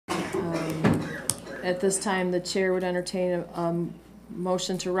At this time, the chair would entertain a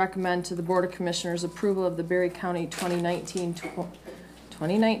motion to recommend to the Board of Commissioners approval of the Berry County 2019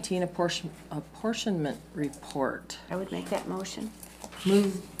 apportionment report. I would make that motion.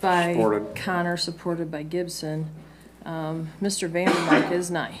 Moved by Supported. Connor, supported by Gibson. Mr. Vandermark is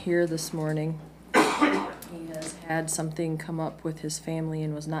not here this morning. He has had something come up with his family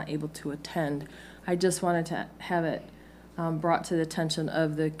and was not able to attend. I just wanted to have it brought to the attention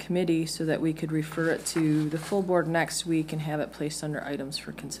of the committee so that we could refer it to the full board next week and have it placed under items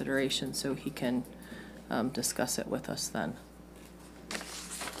for consideration so he can discuss it with us then.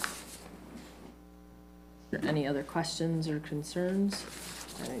 Are there any other questions or concerns?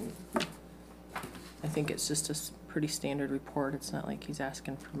 I think it's just a pretty standard report. It's not like he's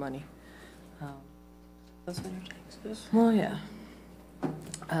asking for money. Those are your taxes. Well, yeah.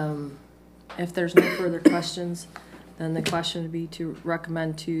 If there's no further questions, then the question would be to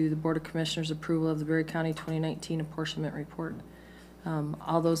recommend to the Board of Commissioners approval of the Berry County 2019 apportionment report.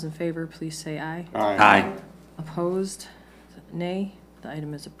 All those in favor, please say aye. Aye. Aye. Opposed? Nay. The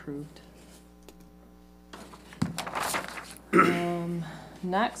item is approved.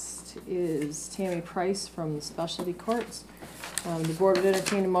 Next is Tammy Price from the Specialty Courts. The board would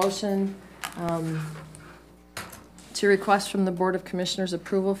entertain a motion to request from the Board of Commissioners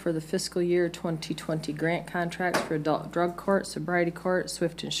approval for the fiscal year 2020 grant contracts for adult drug court, sobriety court,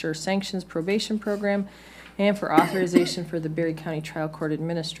 Swift and Sure sanctions probation program, and for authorization for the Berry County Trial Court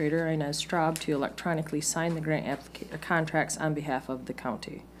Administrator, Inez Straub, to electronically sign the grant contracts on behalf of the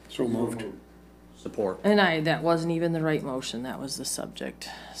county. So moved. Support. And that wasn't even the right motion. That was the subject.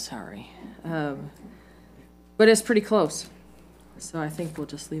 Sorry. But it's pretty close. So I think we'll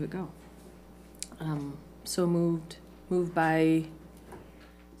just leave it go. So moved by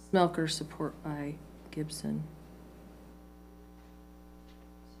Smelker, support by Gibson.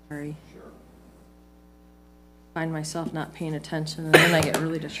 Sorry. Sure. Find myself not paying attention and then I get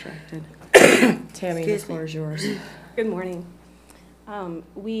really distracted. Tammy, the floor is yours. Good morning.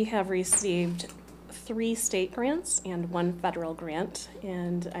 We have received 3 state grants and 1 federal grant,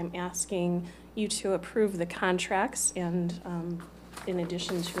 and I'm asking you to approve the contracts and in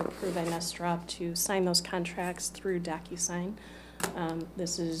addition to approve Inez Straub to sign those contracts through DocuSign.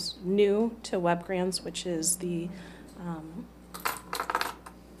 This is new to Web Grants, which is the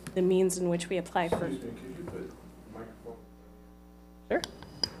means in which we apply for. Excuse me, could you put microphone? Sure.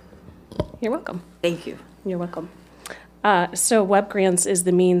 You're welcome. Thank you. You're welcome. So Web Grants is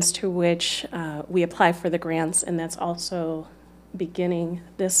the means to which we apply for the grants, and that's also beginning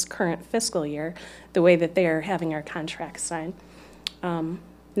this current fiscal year, the way that they are having our contracts signed.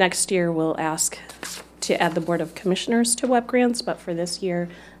 Next year, we'll ask to add the Board of Commissioners to Web Grants, but for this year,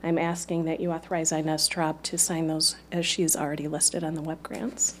 I'm asking that you authorize Inez Straub to sign those as she's already listed on the Web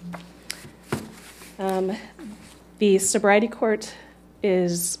Grants. The Sobriety Court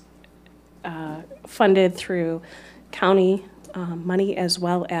is funded through county money as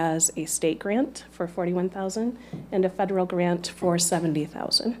well as a state grant for $41,000 and a federal grant for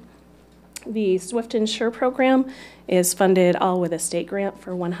 $70,000. The Swift and Sure program is funded all with a state grant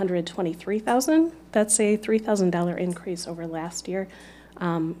for $123,000. That's a $3,000 increase over last year.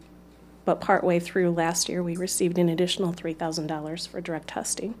 But partway through last year, we received an additional $3,000 for drug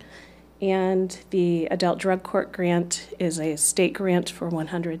testing. And the Adult Drug Court grant is a state grant for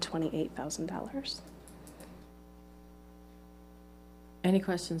 $128,000. Any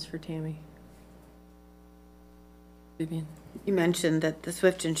questions for Tammy? Vivian? You mentioned that the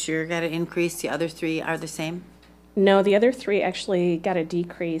Swift and Sure got an increase. The other 3 are the same? No, the other 3 actually got a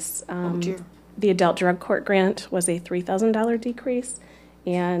decrease. Oh, dear. The Adult Drug Court grant was a $3,000 decrease,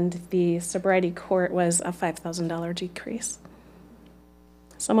 and the Sobriety Court was a $5,000 decrease.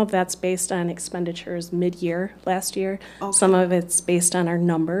 Some of that's based on expenditures mid-year last year. Okay. Some of it's based on our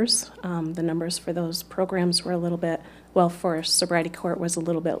numbers. The numbers for those programs were a little bit, well, for Sobriety Court was a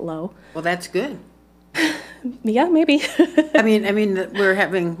little bit low. Well, that's good. Yeah, maybe. I mean, we're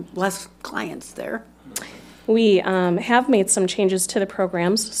having less clients there. We have made some changes to the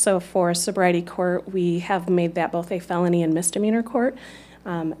programs. So for Sobriety Court, we have made that both a felony and misdemeanor court.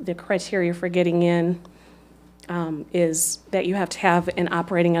 The criteria for getting in is that you have to have an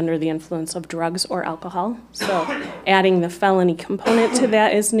operating under the influence of drugs or alcohol. So adding the felony component to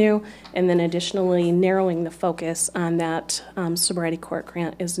that is new, and then additionally narrowing the focus on that Sobriety Court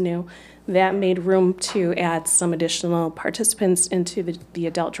grant is new. That made room to add some additional participants into the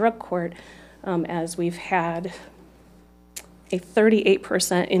Adult Drug Court, as we've had a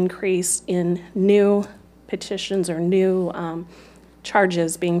 38% increase in new petitions or new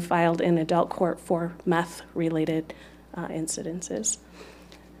charges being filed in adult court for meth-related incidences.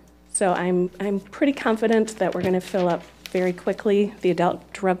 So I'm pretty confident that we're going to fill up very quickly. The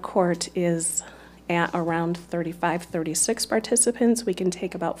adult drug court is at around 35, 36 participants. We can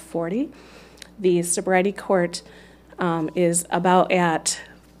take about 40. The sobriety court is about at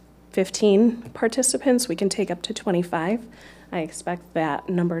 15 participants. We can take up to 25. I expect that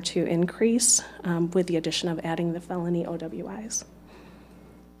number to increase with the addition of adding the felony OWIs.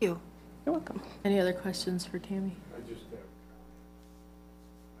 Thank you. You're welcome. Any other questions for Tammy? I just have a comment.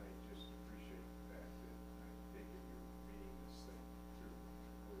 I just appreciate the fact that I think if you're reading this thing through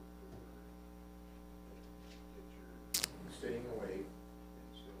word for word, that you're staying awake and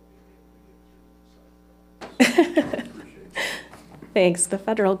still being able to get through the cycle. I appreciate that. Thanks. The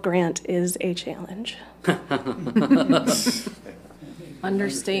federal grant is a challenge.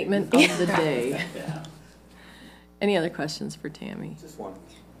 Understatement of the day. Any other questions for Tammy? Just one.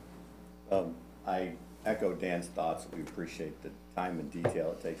 I echo Dan's thoughts. We appreciate the time and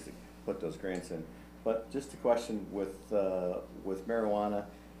detail it takes to put those grants in. But just a question with marijuana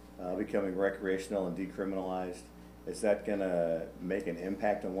becoming recreational and decriminalized, is that going to make an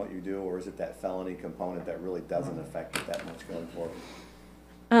impact on what you do, or is it that felony component that really doesn't affect it that much going forward?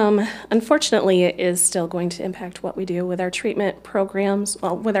 Unfortunately, it is still going to impact what we do with our treatment programs,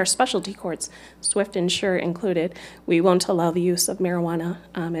 well, with our specialty courts, Swift and Sure included. We won't allow the use of marijuana.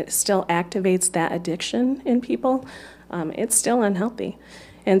 It still activates that addiction in people. It's still unhealthy.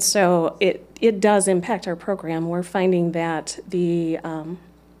 And so it does impact our program. We're finding that the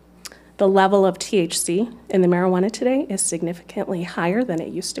level of THC in the marijuana today is significantly higher than it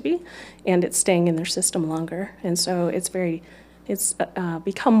used to be, and it's staying in their system longer. And so it's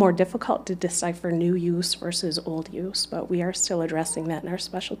become more difficult to decipher new use versus old use, but we are still addressing that in our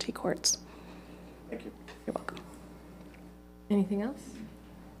specialty courts. Thank you. You're welcome. Anything else?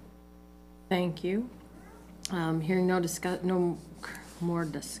 Thank you. Hearing no more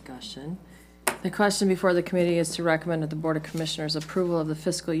discussion. The question before the committee is to recommend to the Board of Commissioners approval of the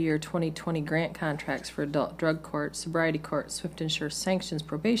fiscal year 2020 grant contracts for adult drug court, sobriety court, Swift and Sure sanctions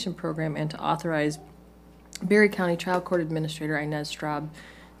probation program, and to authorize Berry County Trial Court Administrator Inez Straub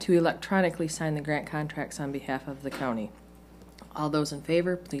to electronically sign the grant contracts on behalf of the county. All those in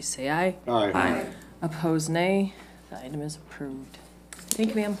favor, please say aye. Aye. Opposed, nay. The item is approved.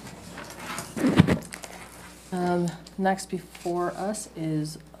 Thank you, ma'am. Next before us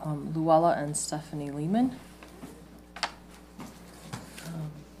is Luella and Stephanie Lehman.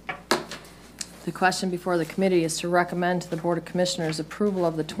 The question before the committee is to recommend to the Board of Commissioners approval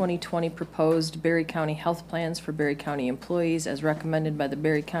of the 2020 proposed Berry County health plans for Berry County employees as recommended by the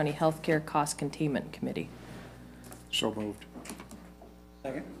Berry County Healthcare Cost Containment Committee. So moved.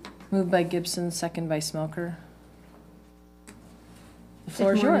 Second. Moved by Gibson, second by Smelker. The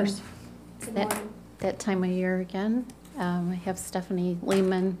floor is Good morning. yours. That time of year again. I have Stephanie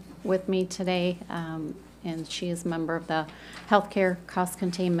Lehman with me today, and she is a member of the Healthcare Cost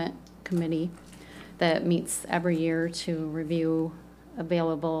Containment Committee that meets every year to review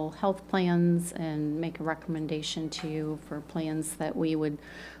available health plans and make a recommendation to you for plans that we would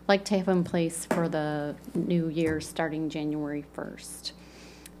like to have in place for the new year starting January 1st.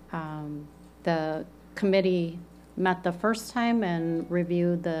 The committee met the first time and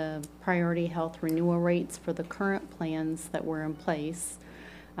reviewed the priority health renewal rates for the current plans that were in place.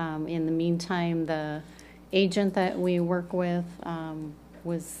 In the meantime, the agent that we work with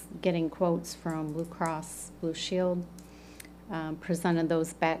was getting quotes from Blue Cross Blue Shield, presented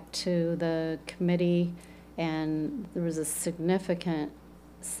those back to the committee, and there was a significant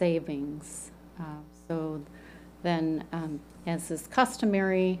savings. So then, as is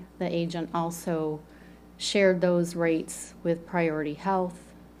customary, the agent also shared those rates with Priority Health.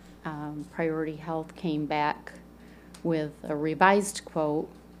 Priority Health came back with a revised quote,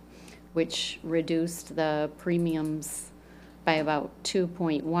 which reduced the premiums by about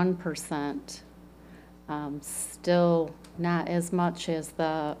 2.1%. Still not as much as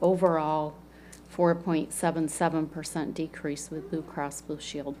the overall 4.77% decrease with Blue Cross Blue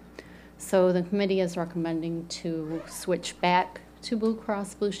Shield. So the committee is recommending to switch back to Blue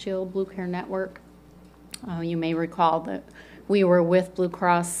Cross Blue Shield Blue Care Network. You may recall that we were with Blue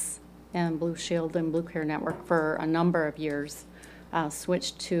Cross and Blue Shield and Blue Care Network for a number of years,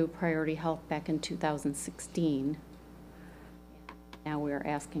 switched to Priority Health back in 2016. Now we're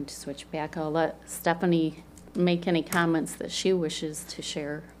asking to switch back. I'll let Stephanie make any comments that she wishes to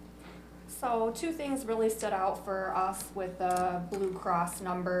share. So two things really stood out for us with the Blue Cross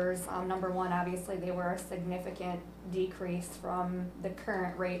numbers. Number one, obviously they were a significant decrease from the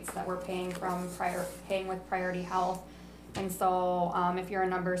current rates that we're paying with Priority Health. And so if you're a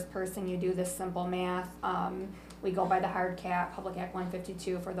numbers person, you do this simple math. We go by the hard cap, Public Act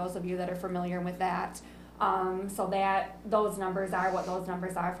 152, for those of you that are familiar with that. So that, those numbers are what those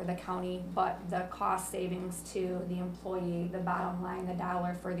numbers are for the county, but the cost savings to the employee, the bottom line, the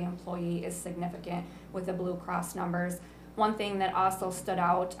dollar for the employee is significant with the Blue Cross numbers. One thing that also stood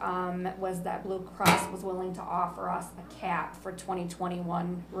out was that Blue Cross was willing to offer us a cap for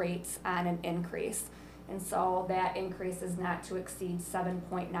 2021 rates on an increase. And so that increase is not to exceed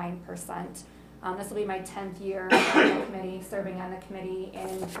 7.9%. This will be my 10th year on the committee, serving on the committee.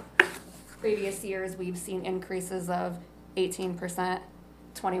 In previous years, we've seen increases of 18%,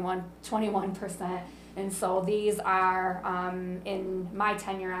 21%. And so these are, in my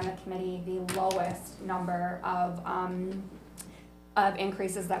tenure on the committee, the lowest number of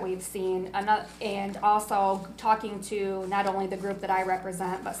increases that we've seen. And also talking to not only the group that I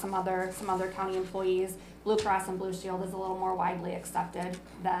represent, but some other county employees, Blue Cross and Blue Shield is a little more widely accepted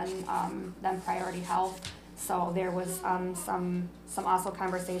than Priority Health. So there was some also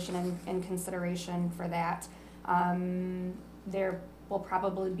conversation and consideration for that. There will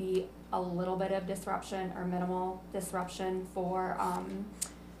probably be a little bit of disruption or minimal disruption for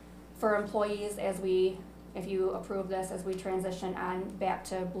employees as we, if you approve this, as we transition on back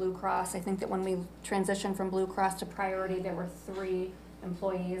to Blue Cross. I think that when we transitioned from Blue Cross to Priority, there were 3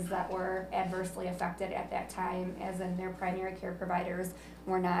 employees that were adversely affected at that time, as in their primary care providers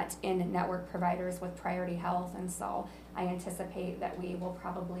were not in network providers with Priority Health, and so I anticipate that we will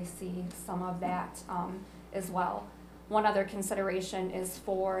probably see some of that as well. One other consideration is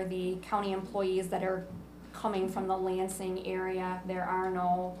for the county employees that are coming from the Lansing area. There are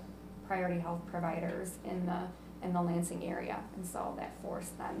no Priority Health providers in the Lansing area, and so that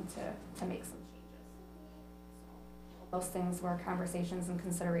forced them to make some changes. Those things were conversations and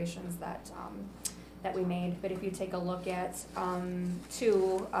considerations that we made. But if you take a look at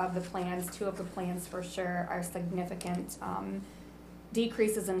two of the plans for sure are significant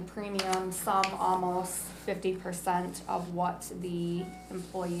decreases in premium, some almost 50% of what the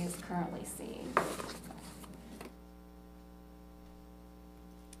employee is currently seeing.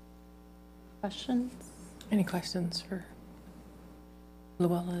 Questions? Any questions for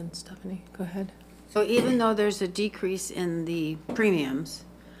Luella and Stephanie? Go ahead. So even though there's a decrease in the premiums,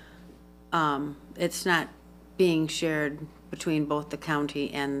 it's not being shared between both the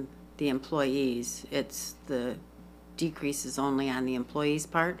county and the employees. It's the decreases only on the employees'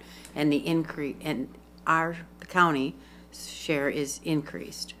 part, and the increase, and the county share is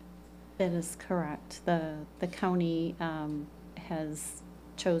increased. That is correct. The county has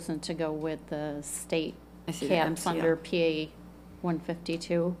chosen to go with the state caps under PA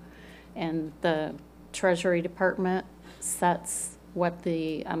 152, and the Treasury Department sets what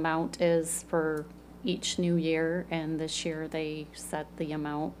the amount is for each new year, and this year they set the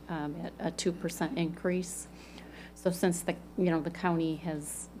amount at a 2% increase. So since the county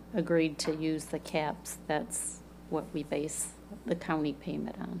has agreed to use the caps, that's what we base the county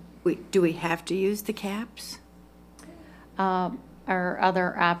payment on. Do we have to use the caps? Our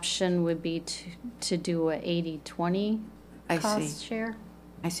other option would be to do a 80-20 cost share.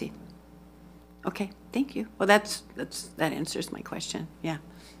 I see. Okay, thank you. Well, that answers my question. Yeah,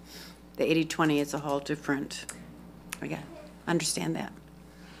 the 80-20 is a whole different. Understand that.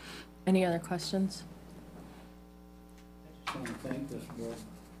 Any other questions? I just want to thank this board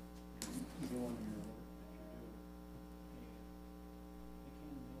for doing your work that you do.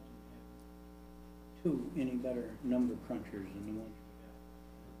 I can't imagine having 2 any better number crunchers than the ones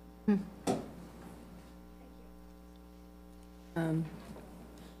you got.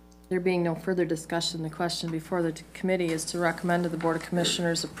 There being no further discussion, the question before the committee is to recommend to the Board of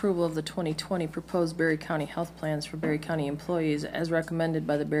Commissioners approval of the 2020 proposed Berry County health plans for Berry County employees as recommended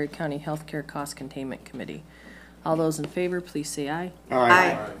by the Berry County Healthcare Cost Containment Committee. All those in favor, please say aye.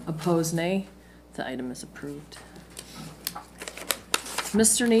 Aye. Opposed, nay. The item is approved.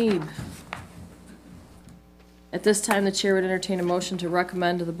 Mr. Neeb. At this time, the chair would entertain a motion to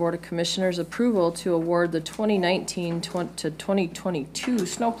recommend to the Board of Commissioners approval to award the 2019 to 2022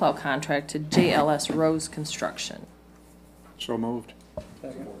 snowplow contract to JLS Rose Construction. So moved.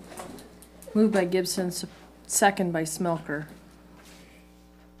 Second. Moved by Gibson, second by Smelker.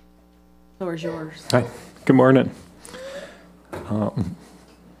 Floor is yours. Hi, good morning.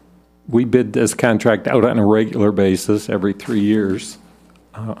 We bid this contract out on a regular basis every 3 years.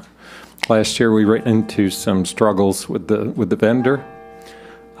 Last year we ran into some struggles with the vendor,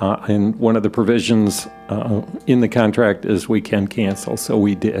 and one of the provisions in the contract is we can cancel, so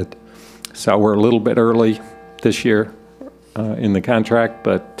we did. So we're a little bit early this year in the contract,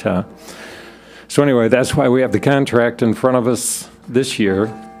 but so anyway, that's why we have the contract in front of us this year.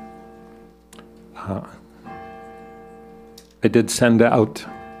 I did send out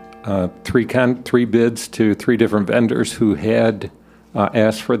three bids to 3 different vendors who had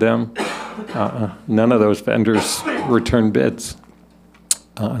asked for them. None of those vendors returned bids.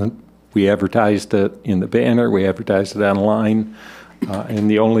 We advertised it in the banner, we advertised it online, and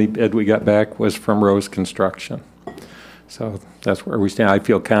the only bid we got back was from Rose Construction. So that's where we stand. I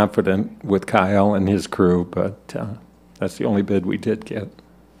feel confident with Kyle and his crew, but that's the only bid we did get.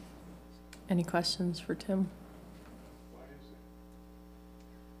 Any questions for Tim?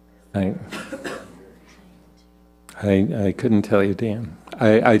 I couldn't tell you, Dan.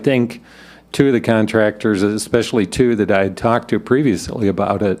 I think 2 of the contractors, especially 2 that I had talked to previously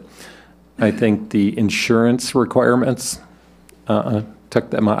about it, I think the insurance requirements took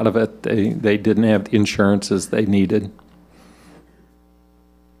them out of it. They didn't have the insurances they needed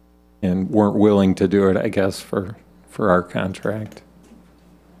and weren't willing to do it, I guess, for our contract.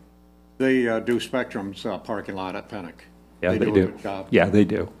 They do Spectrum's parking lot at Pennock. Yeah, they do. do. A good job. Yeah, they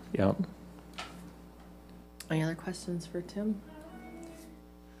do. Yeah. Any other questions for Tim?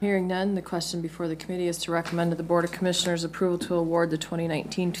 Hearing none, the question before the committee is to recommend to the Board of Commissioners approval to award the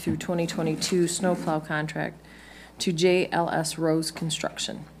 2019 through 2022 snowplow contract to JLS Rose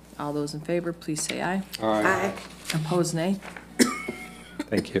Construction. All those in favor, please say aye. Aye. Opposed, nay.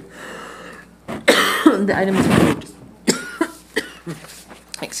 Thank you. The item is approved.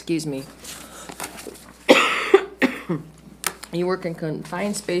 Excuse me. You work in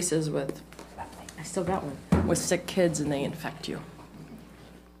confined spaces with, I still got one, with sick kids and they infect you.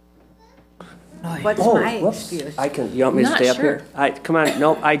 What's my excuse? You want me to Not stay up sure. here? Come on,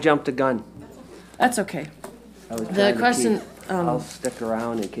 nope, I jumped the gun. That's okay. I was The trying to question, keep- I'll stick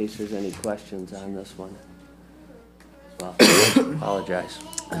around in case there's any questions on this one. Well, apologize.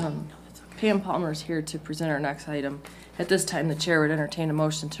 Pam Palmer is here to present our next item. At this time, the chair would entertain a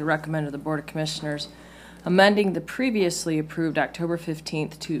motion to recommend to the Board of Commissioners amending the previously approved October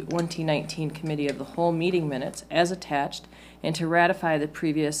 15th to 2019 Committee of the Whole meeting minutes as attached and to ratify the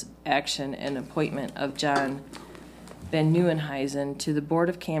previous action and appointment of John Van Nieuwenhuizen to the Board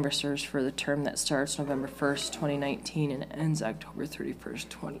of Canvassers for the term that starts November 1st, 2019 and ends October 31st,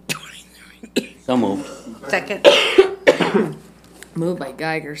 2023. So moved. Second. Moved by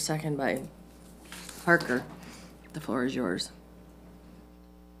Geiger, second by Parker. The floor is yours.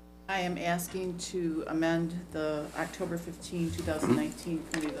 I am asking to amend the October 15, 2019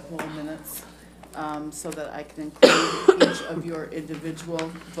 Committee of the Whole minutes so that I can include each of your individual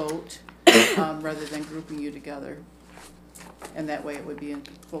vote rather than grouping you together. And that way it would be in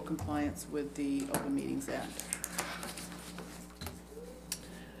full compliance with the Open Meetings Act.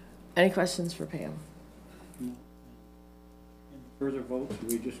 Any questions for Pam? No. Any further votes? Are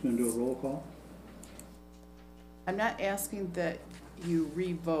we just going to do a roll call? I'm not asking that you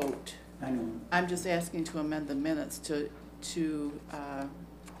re-vote. I know. I'm just asking to amend the minutes to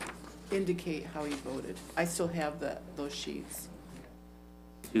indicate how you voted. I still have those sheets.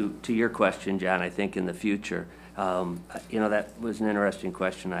 To your question, John, I think in the future, that was an interesting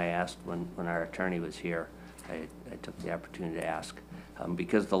question I asked when our attorney was here. I took the opportunity to ask.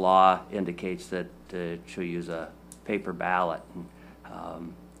 Because the law indicates that she'll use a paper ballot.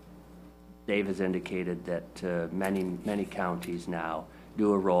 And, Dave has indicated that many counties now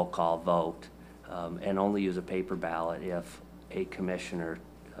do a roll call vote and only use a paper ballot if a commissioner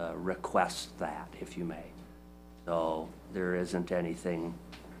requests that, if you may. So there isn't anything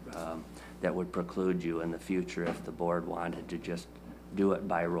that would preclude you in the future if the board wanted to just do it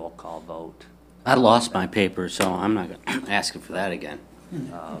by roll call vote. I lost my paper, so I'm not asking for that again.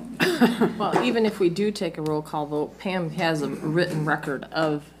 Well, even if we do take a roll call vote, Pam has a written record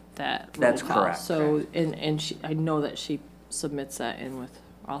of that roll That's call. correct. So, and she, I know that she submits that in with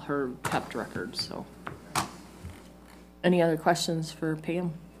all her kept records, so. Any other questions for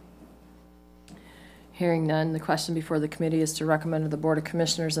Pam? Hearing none, the question before the committee is to recommend to the Board of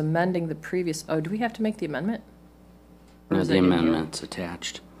Commissioners amending the previous, do we have to make the amendment? Or No, is the it in here? amendment's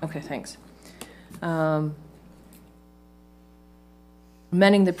attached. Okay, thanks.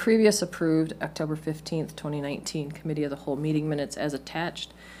 Amending the previous approved October 15th, 2019 Committee of the Whole meeting minutes as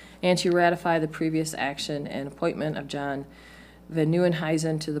attached, and to ratify the previous action and appointment of John Van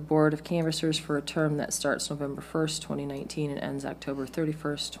Nieuwenhuizen to the Board of Canvassers for a term that starts November 1st, 2019 and ends October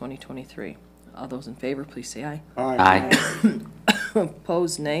 31st, 2023. All those in favor, please say aye. Aye.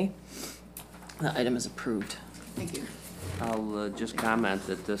 Opposed, nay. The item is approved. Thank you. I'll just comment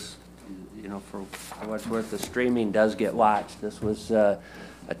that this, for what's worth, the streaming does get watched. This was a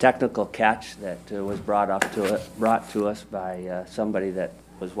technical catch that was brought to us by somebody that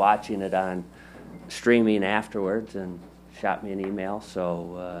was watching it on streaming afterwards and shot me an email.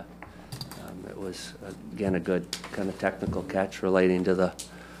 So It was, again, a good kind of technical catch relating to the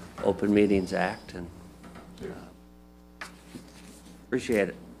Open Meetings Act, and appreciate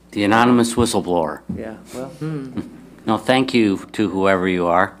it. The anonymous whistleblower. Yeah, well, No, thank you to whoever you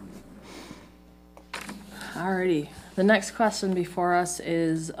are. Alrighty. The next question before us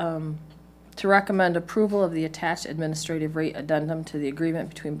is to recommend approval of the attached administrative rate addendum to the agreement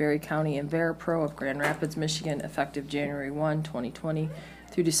between Berry County and VeriPro of Grand Rapids, Michigan, effective January 1, 2020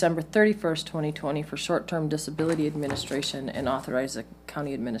 through December 31st, 2020 for short-term disability administration, and authorize the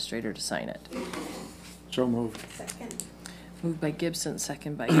county administrator to sign it. So moved. Moved by Gibson,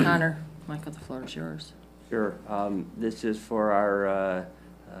 second by Connor. Michael, the floor is yours. sure. This is for our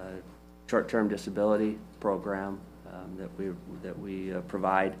short-term disability program that we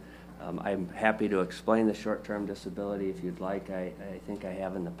provide. I'm happy to explain the short-term disability if you'd like. I think I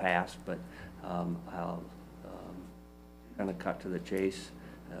have in the past, but I'll kind of cut to the chase.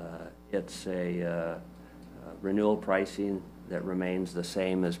 It's a renewal pricing that remains the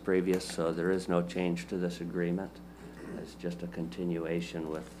same as previous, so there is no change to this agreement. It's just a continuation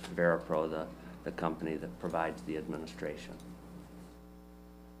with VeriPro, the company that provides the administration.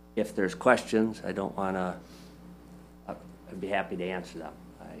 If there's questions, I don't want to, I'd be happy to answer them.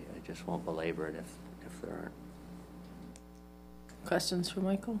 I just won't belabor it if there aren't. Questions for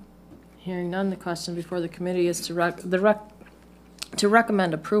Michael? Hearing none, the question before the committee is to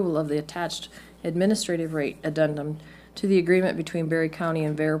recommend approval of the attached administrative rate addendum to the agreement between Berry County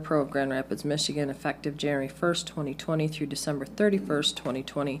and VeriPro of Grand Rapids, Michigan, effective January 1st, 2020 through December 31st,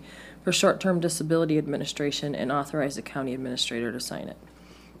 2020 for short-term disability administration, and authorize the county administrator to sign it.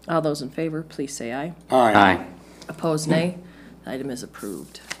 All those in favor, please say aye. Aye. Opposed, nay. The item is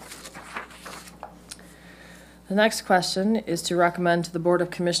approved. The next question is to recommend to the Board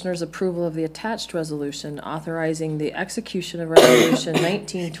of Commissioners approval of the attached resolution authorizing the execution of Resolution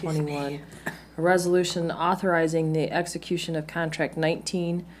 1921, a resolution authorizing the execution of Contract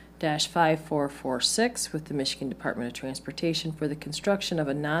 19-5446 with the Michigan Department of Transportation for the construction of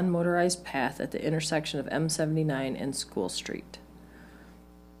a non-motorized path at the intersection of M79 and School Street.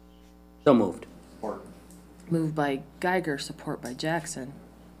 So moved. Moved by Geiger, support by Jackson.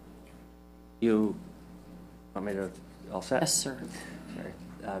 You want me to, all set? Yes, sir. Sorry.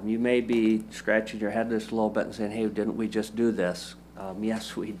 You may be scratching your head just a little bit and saying, hey, didn't we just do this?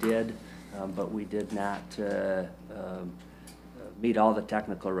 Yes, we did, but we did not meet all the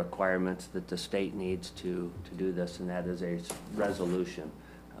technical requirements that the state needs to do this, and that is a resolution.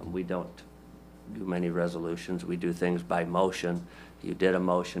 We don't do many resolutions. We do things by motion. You did a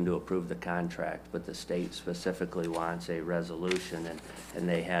motion to approve the contract, but the state specifically wants a resolution, and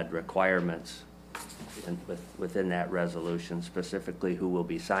they had requirements within that resolution, specifically who will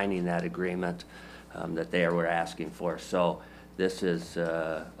be signing that agreement that they were asking for. So this is,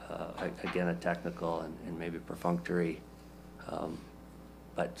 again, a technical and maybe perfunctory,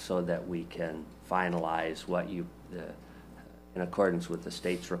 but so that we can finalize what you, in accordance with the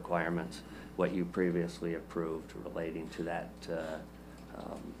state's requirements, what you previously approved relating to that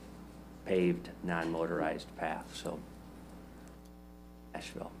paved non-motorized path. So,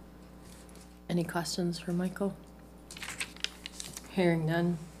 Asheville. Any questions for Michael? Hearing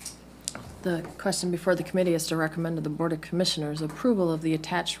none. The question before the committee is to recommend to the Board of Commissioners approval of the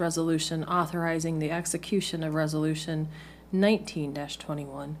attached resolution authorizing the execution of Resolution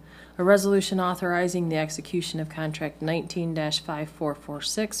 19-21, a resolution authorizing the execution of Contract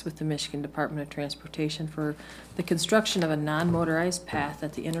 19-5446 with the Michigan Department of Transportation for the construction of a non-motorized path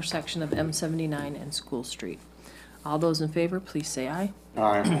at the intersection of M79 and School Street. All those in favor, please say aye.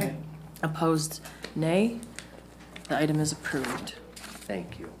 Aye. Opposed, nay. The item is approved.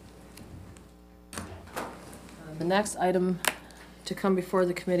 Thank you. The next item to come before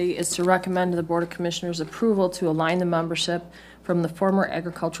the committee is to recommend to the Board of Commissioners approval to align the membership from the former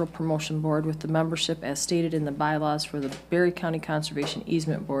Agricultural Promotion Board with the membership as stated in the bylaws for the Berry County Conservation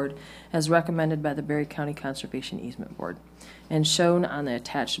Easement Board as recommended by the Berry County Conservation Easement Board and shown on the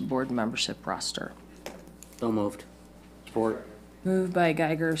attached board membership roster. So moved. Support. Moved by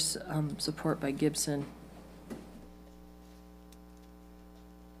Geiger, support by Gibson.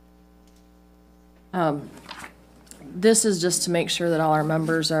 This is just to make sure that all our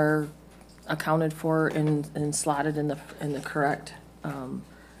members are accounted for and slotted in the correct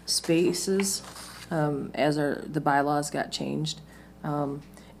spaces as the bylaws got changed.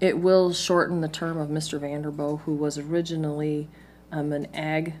 It will shorten the term of Mr. Vanderboe, who was originally an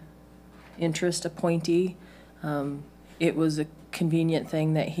ag interest appointee. It was a convenient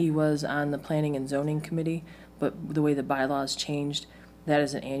thing that he was on the Planning and Zoning Committee, but the way the bylaws changed, that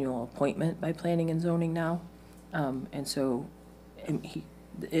is an annual appointment by Planning and Zoning now. And so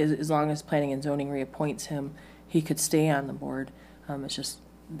as long as planning and zoning reappoints him, he could stay on the board. It's just,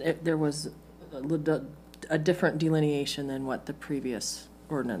 there was a different delineation than what the previous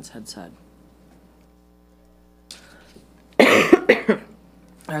ordinance had said.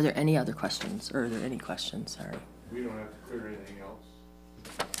 Are there any other questions, or are there any questions, sorry? We don't have to clear anything else?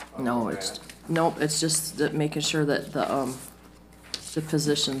 No, it's just that making sure that the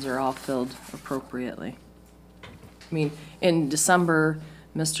positions are all filled appropriately. I mean, in December,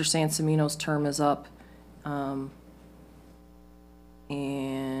 Mr. Sansamino's term is up,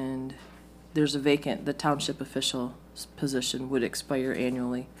 and there's a vacant, the township official position would expire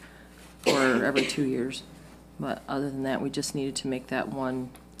annually, or every 2 years. But other than that, we just needed to make that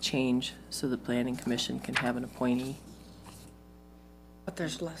one change so the planning commission can have an appointee. But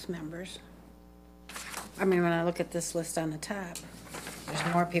there's less members. I mean, when I look at this list on the top,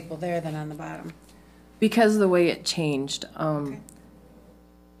 there's more people there than on the bottom. Because of the way it changed, Okay.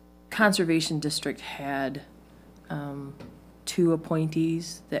 Conservation District had 2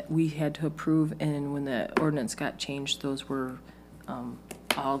 appointees that we had to approve, and when the ordinance got changed, those were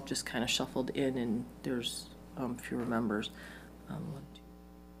all just kind of shuffled in, and there's fewer members. 1, 2,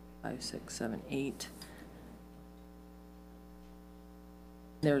 5, 6, 7, 8.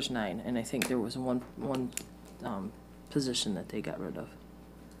 There's 9, and I think there was one position that they got rid of.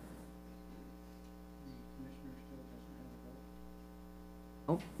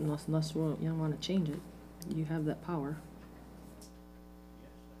 Oh, unless you don't want to change it, you have that power.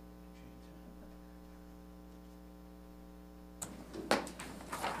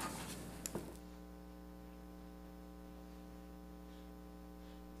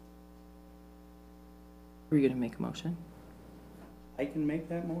 Are you going to make a motion? I can make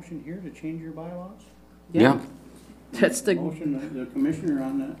that motion here to change your bylaws? Yeah. That's the Motion, the commissioner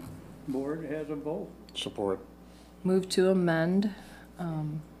on the board has a vote. Support. move to amend,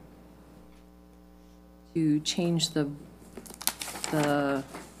 to change the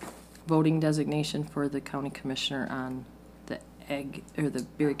voting designation for the county commissioner on the the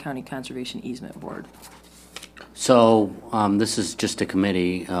Berry County Conservation Easement Board. So, this is just a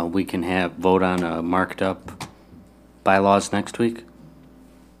committee. We can vote on marked up bylaws next week.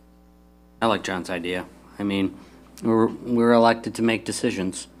 I like John's idea. I mean, we're elected to make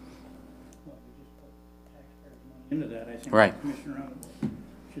decisions. Into that, I think Right. the commissioner on the board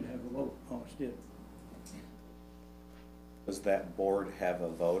should have a vote. Oh, it's did. Does that board have a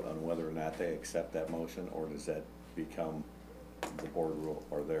vote on whether or not they accept that motion, or does that become the board rule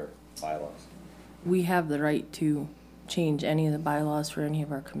or their bylaws? We have the right to change any of the bylaws for any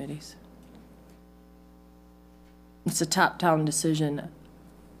of our committees. It's a top-down decision.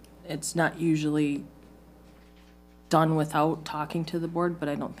 It's not usually done without talking to the board, but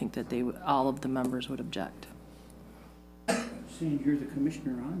I don't think that all of the members would object. Seeing you're the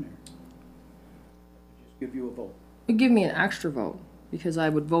commissioner on there, just give you a vote. It'd give me an extra vote, because I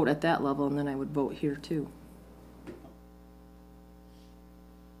would vote at that level, and then I would vote here too.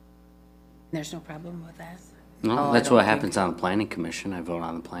 There's no problem with that. No, Oh, I that's don't what think- happens on the planning commission. I vote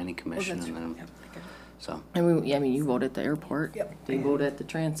on the planning Oh, commission, that's and right. then Yep, I get it. so. I mean, you vote at the airport. Yep. They vote at the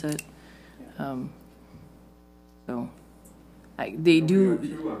transit. So, they do. We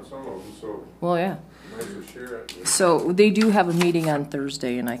have 2 on some of them, so Well, yeah. you might as well share it. So they do have a meeting on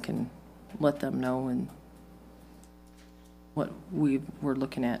Thursday, and I can let them know and what we're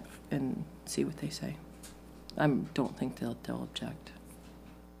looking at and see what they say. I don't think they'll object.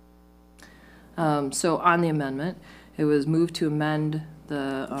 So on the amendment, it was moved to amend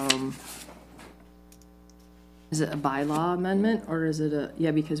the, is it a bylaw amendment, or is it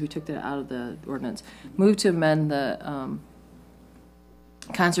yeah, because we took that out of the ordinance. Move to amend the,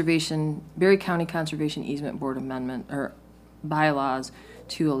 Berry County Conservation Easement Board amendment, or bylaws,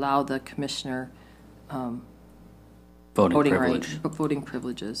 to allow the commissioner, Voting rights, privilege. voting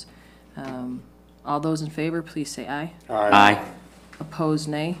privileges. All those in favor, please say aye. Aye. Opposed,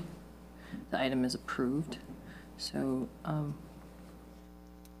 nay. The item is approved. So,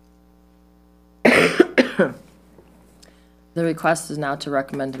 the request is now to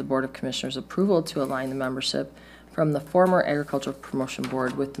recommend to the Board of Commissioners approval to align the membership from the former Agricultural Promotion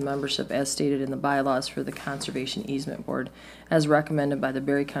Board with the membership as stated in the bylaws for the Conservation Easement Board, as recommended by the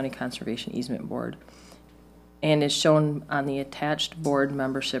Berry County Conservation Easement Board, and is shown on the attached board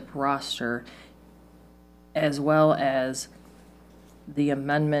membership roster, as well as the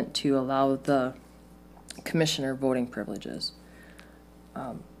amendment to allow the commissioner voting privileges.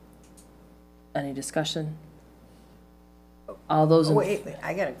 Any discussion? All those in Wait,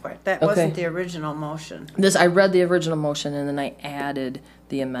 I got a question. That Okay. wasn't the original motion. I read the original motion, and then I added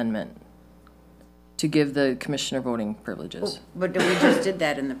the amendment to give the commissioner voting privileges. But we just did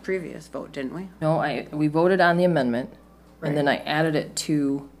that in the previous vote, didn't we? No, we voted on the amendment, and then I added it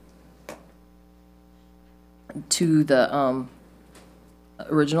to the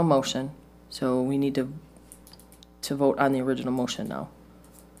original motion. So we need to vote on the original motion now.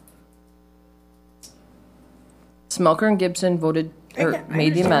 Smelker and Gibson voted, or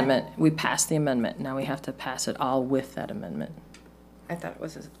made the amendment. We passed the amendment. Now we have to pass it all with that amendment. I thought it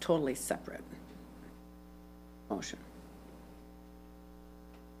was a totally separate motion.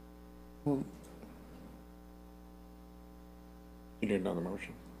 You need another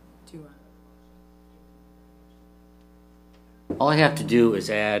motion. All I have to do is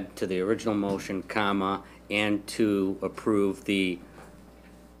add to the original motion, comma, and to approve the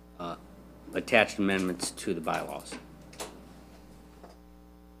attached amendments to the bylaws. But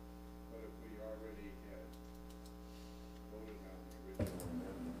if we already had voted on the original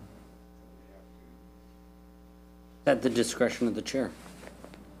amendment, we have to. At the discretion of the chair.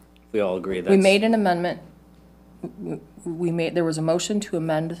 We all agree that's. We made an amendment. There was a motion to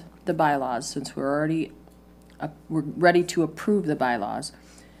amend the bylaws, since we're ready to approve the bylaws.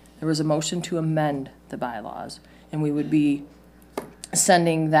 There was a motion to amend the bylaws, and we would be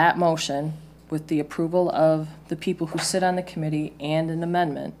sending that motion with the approval of the people who sit on the committee and an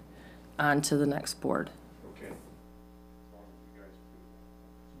amendment on to the next board. Okay. As long as you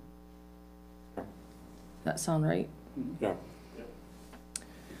guys do That sound right? Yeah.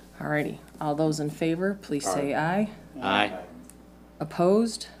 Alrighty. All those in favor, please say aye. Aye.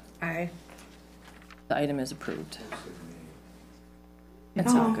 Opposed? Aye. The item is approved.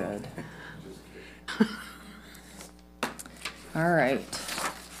 It's all good. All right.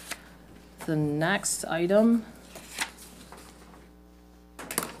 The next item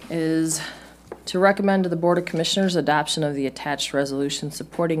is to recommend to the Board of Commissioners adoption of the attached resolution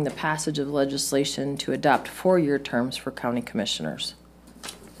supporting the passage of legislation to adopt 4-year terms for county commissioners.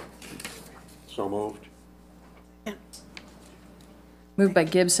 So moved. Moved by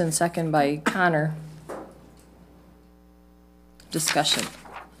Gibson, second by Connor. Discussion.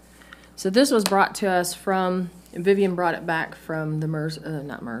 So this was brought to us from, Vivian brought it back from the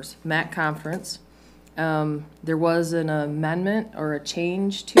MAC conference. There was an amendment or a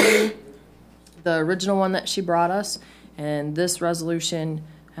change to the original one that she brought us, and this resolution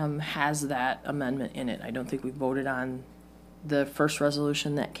has that amendment in it. I don't think we voted on the first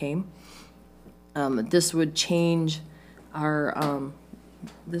resolution that came. This would change our,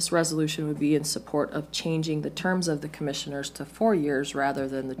 this resolution would be in support of changing the terms of the commissioners to 4 years rather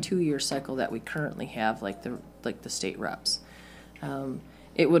than the 2-year cycle that we currently have, like the state reps.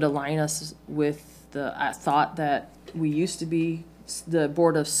 It would align us with the thought that we used to be the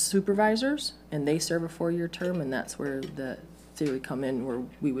Board of Supervisors, and they serve a 4-year term, and that's where the theory come in, where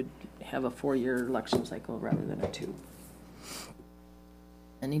we would have a 4-year election cycle rather than a 2.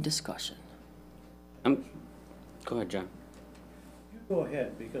 Any discussion? Go ahead, John. You go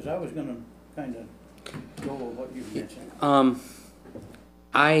ahead, because I was gonna kind of go with what you mentioned.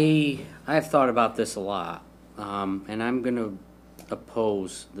 I've thought about this a lot, and I'm going to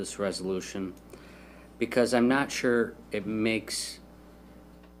oppose this resolution because I'm not sure it makes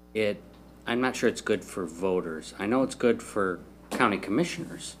it, I'm not sure it's good for voters. I know it's good for county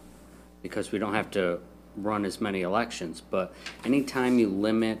commissioners because we don't have to run as many elections, but anytime you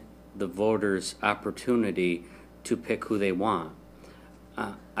limit the voters' opportunity to pick who they want,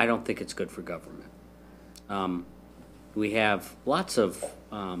 I don't think it's good for government. We have lots of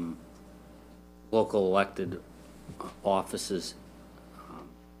local elected offices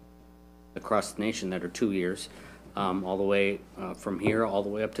across the nation that are 2 years, all the way from here all the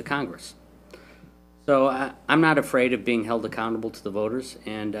way up to Congress. So I'm not afraid of being held accountable to the voters,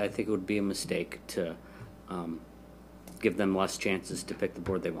 and I think it would be a mistake to give them less chances to pick the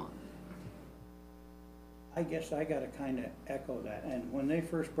board they want. I guess I gotta kinda echo that, and when they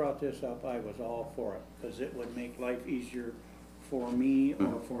first brought this up, I was all for it, because it would make life easier for me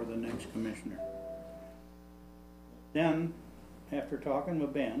or for the next commissioner. Then, after talking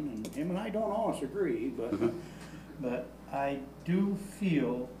with Ben, and him and I don't always agree, but I do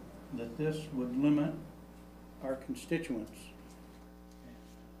feel that this would limit our constituents.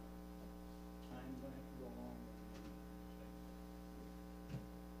 I'm gonna have to go along with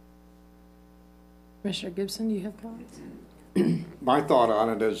Commissioner Gibson, do you have thoughts? My thought on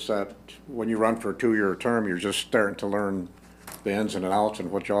it is that when you run for a 2-year term, you're just starting to learn the ins and outs and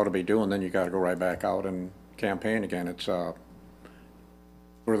what you ought to be doing, then you gotta go right back out and campaign again. It's, for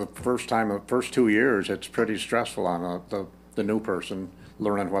the first time, the first 2 years, it's pretty stressful on the new person,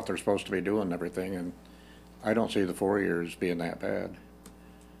 learning what they're supposed to be doing and everything, and I don't see the 4 years being that bad.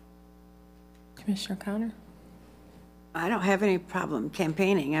 Commissioner Connor? I don't have any problem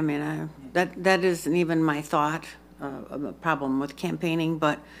campaigning. I mean, that isn't even my thought of a problem with campaigning,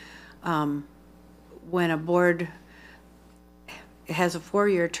 but when a board has a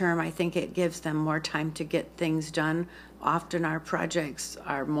 4-year term, I think it gives them more time to get things done. Often our projects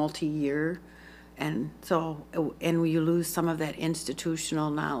are multi-year, and you lose some of that institutional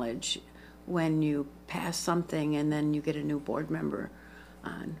knowledge when you pass something and then you get a new board member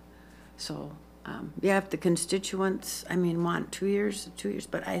on. So, yeah, if the constituents, want 2 years, 2 years,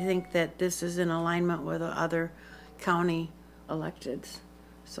 but I think that this is in alignment with the other county electeds.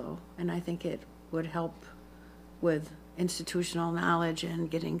 So, and I think it would help with institutional knowledge and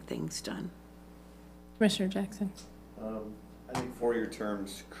getting things done. Commissioner Jackson? I think 4-year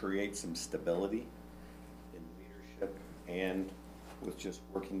terms create some stability in leadership and with just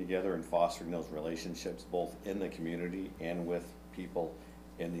working together and fostering those relationships both in the community and with people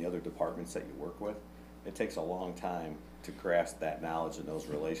in the other departments that you work with. It takes a long time to grasp that knowledge and those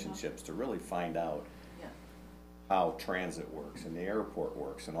relationships to really find out how transit works and the airport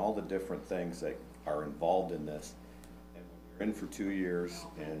works and all the different things that are involved in this. And when you're in for 2 years,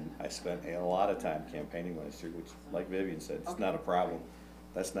 and I spent a lot of time campaigning last year, which, like Vivian said, it's not a problem.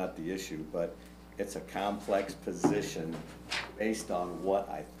 That's not the issue, but it's a complex position based on what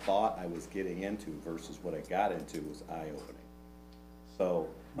I thought I was getting into versus what I got into was eye-opening. So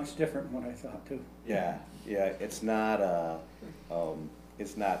Much different than what I thought too. yeah, it's not,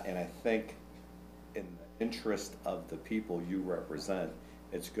 and I think in the interest of the people you represent,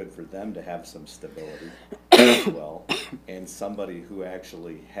 it's good for them to have some stability as well, and somebody who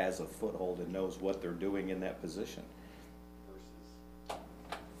actually has a foothold and knows what they're doing in that position versus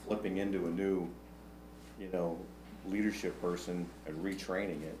flipping into a new, leadership person and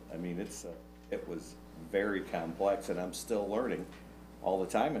retraining it. I mean, it was very complex, and I'm still learning all the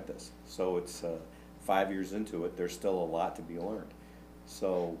time at this. So it's 5 years into it, there's still a lot to be learned.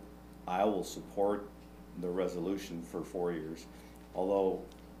 So I will support the resolution for 4 years, although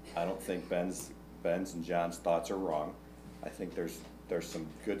I don't think Ben's and John's thoughts are wrong. I think there's some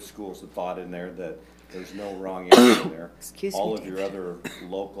good schools of thought in there that there's no wrong answer in there. All of your other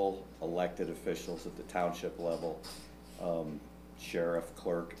local elected officials at the township level, sheriff,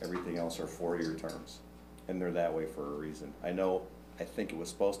 clerk, everything else are 4-year terms, and they're that way for a reason. I think it was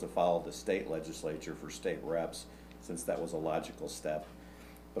supposed to follow the state legislature for state reps, since that was a logical step.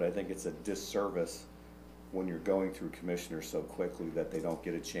 But I think it's a disservice when you're going through commissioners so quickly that they don't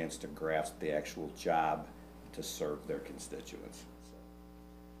get a chance to grasp the actual job to serve their constituents. So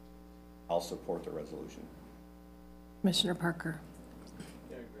I'll support the resolution. Commissioner Parker?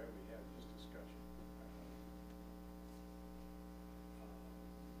 Yeah, I'm glad we had this discussion.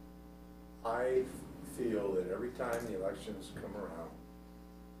 I feel that every time the elections come around,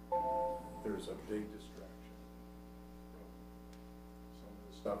 there's a big distraction from some of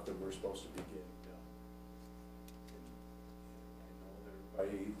the stuff that we're supposed to be getting done. And I know that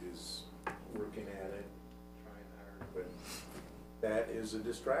everybody is working at it, trying hard, but that is a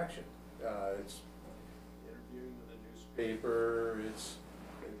distraction. It's interviewing with a newspaper, it's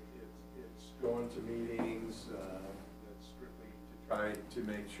going to meetings, that's strictly to try to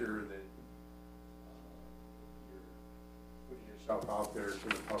make sure that putting yourself out there to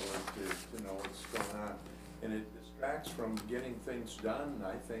the public to know what's going on, and it distracts from getting things done.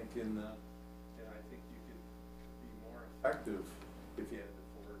 I think and I think you could be more effective if you had the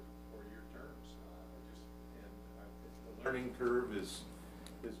four-year terms. The learning curve is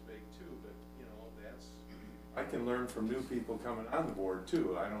big too, but I can learn from new people coming on the board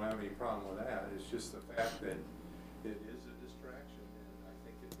too. I don't have any problem with that. It's just the fact that it is a distraction, and I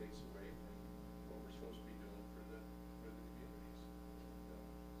think it takes away from what we're supposed to be doing for the communities.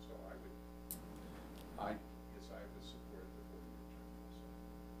 So I guess I would support the 4-year term also.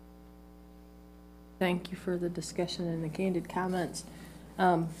 Thank you for the discussion and the candid comments.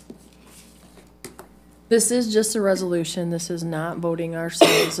 This is just a resolution. This is not voting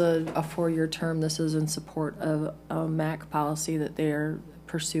ourselves a 4-year term. This is in support of a MAC policy that they are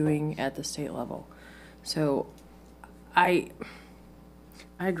pursuing at the state level. So I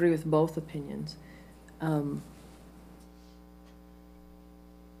agree with both opinions.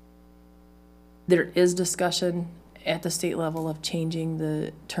 There is discussion at the state level of changing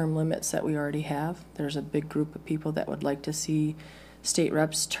the term limits that we already have. There's a big group of people that would like to see state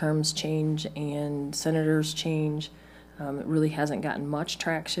reps' terms change and senators change. It really hasn't gotten much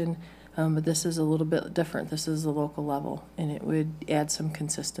traction, but this is a little bit different. This is the local level, and it would add some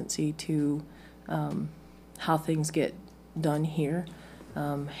consistency to how things get done here.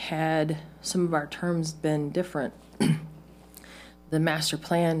 Had some of our terms been different, the master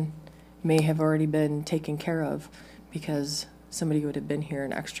plan may have already been taken care of because somebody would have been here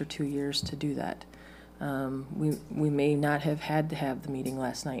an extra 2 years to do that. We may not have had to have the meeting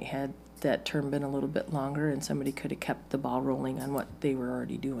last night had that term been a little bit longer and somebody could have kept the ball rolling on what they were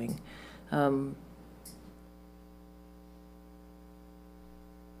already doing.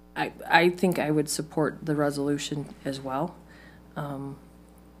 I think I would support the resolution as well,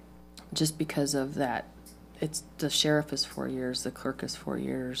 just because of that. It's the sheriff is 4 years, the clerk is 4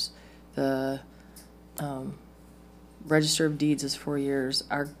 years, the Register of Deeds is 4 years,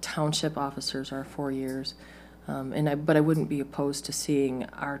 our township officers are 4 years, but I wouldn't be opposed to seeing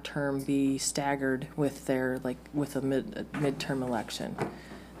our term be staggered with with a midterm election.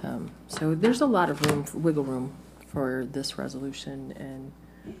 So there's a lot of wiggle room for this resolution and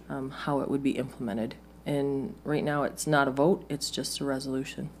how it would be implemented. And right now it's not a vote, it's just a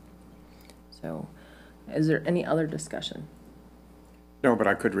resolution. So is there any other discussion? No, but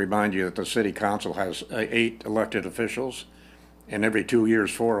I could remind you that the city council has 8 elected officials, and every 2 years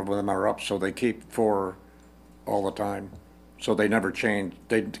 4 of them are up, so they keep 4 all the time. So they never change.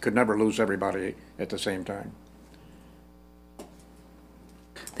 They could never lose everybody at the same time.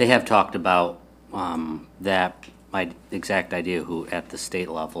 They have talked about that exact idea at the state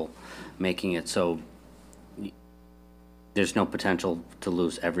level, making it so there's no potential to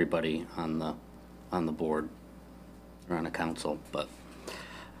lose everybody on the board or on a council. But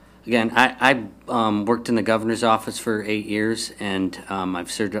again, I worked in the governor's office for 8 years, and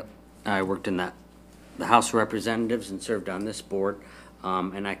I worked in the House of Representatives and served on this board,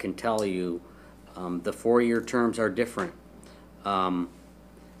 and I can tell you the 4-year terms are different.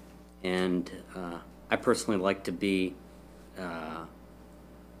 I personally like to be held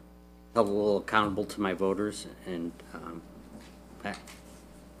a little accountable to my voters, and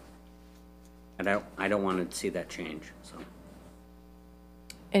I don't want to see that change. So,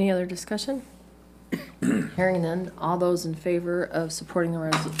 Any other discussion? Hearing none, all those in favor of supporting the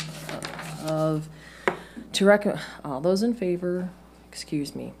all those in favor,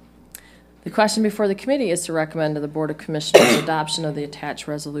 excuse me. The question before the committee is to recommend to the Board of Commissioners adoption of the attached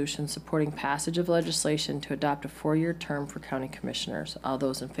resolution supporting passage of legislation to adopt a 4-year term for county commissioners. All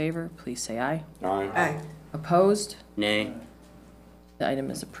those in favor, please say aye. Aye. Aye. Opposed? nay. The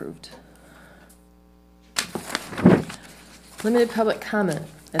item is approved. Limited public comment.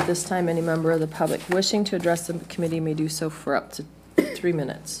 At this time, any member of the public wishing to address the committee may do so for up to 3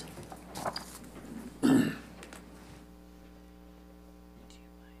 minutes.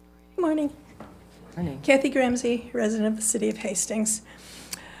 Morning. Morning. Kathy Gramsey, resident of the city of Hastings.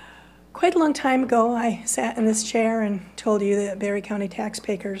 Quite a long time ago, I sat in this chair and told you that Berry County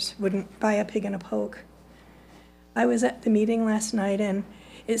taxpayers wouldn't buy a pig in a poke. I was at the meeting last night, and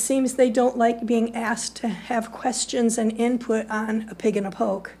it seems they don't like being asked to have questions and input on a pig in a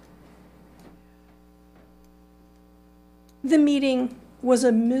poke. The meeting was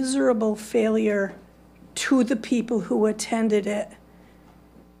a miserable failure to the people who attended it,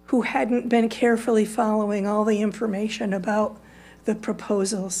 who hadn't been carefully following all the information about the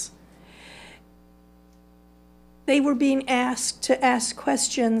proposals. They were being asked to ask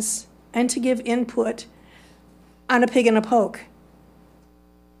questions and to give input on a pig in a poke.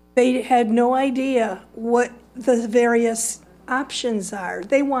 They had no idea what the various options are.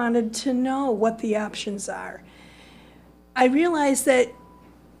 They wanted to know what the options are. I realize that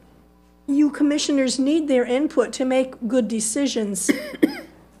you commissioners need their input to make good decisions.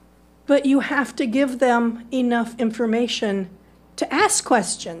 But you have to give them enough information to ask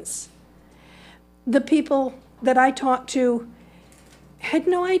questions. The people that I talked to had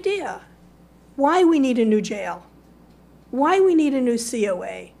no idea why we need a new jail, why we need a new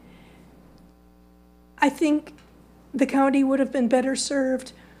COA. I think the county would have been better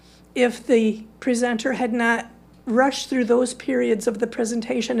served if the presenter had not rushed through those periods of the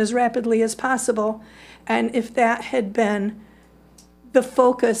presentation as rapidly as possible, and if that had been the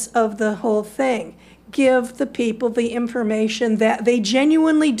focus of the whole thing. Give the people the information that they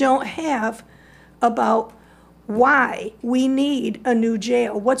genuinely don't have about why we need a new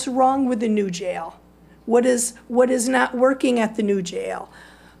jail. What's wrong with the new jail? What is not working at the new jail?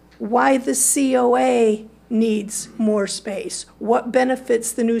 Why the COA needs more space? What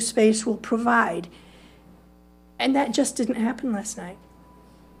benefits the new space will provide? And that just didn't happen last night.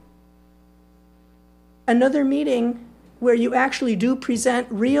 Another meeting where you actually do present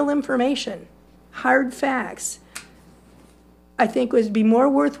real information, hard facts, I think would be more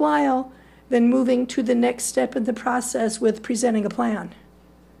worthwhile than moving to the next step in the process with presenting a plan.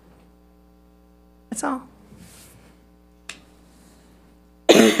 That's all.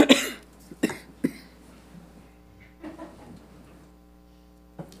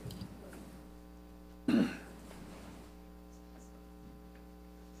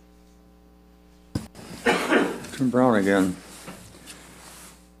 Congressman Brown again.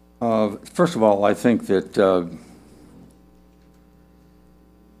 First of all, I think that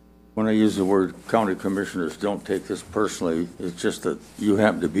when I use the word county commissioners, don't take this personally. It's just that you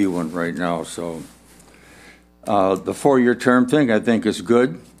happen to be one right now. So the 4-year term thing, I think, is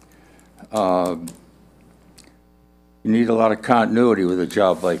good. You need a lot of continuity with a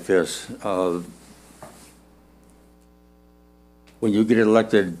job like this. When you get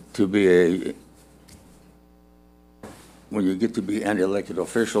elected to be when you get to be an elected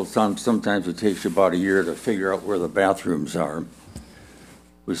official, sometimes it takes you about a year to figure out where the bathrooms are.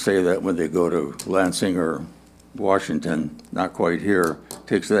 We say that when they go to Lansing or Washington, not quite here. It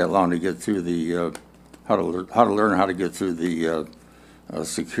takes that long to get through the, how to learn how to get through the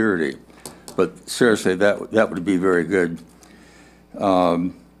security. But seriously, that would be very good.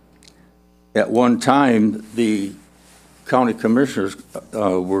 At one time, the county commissioners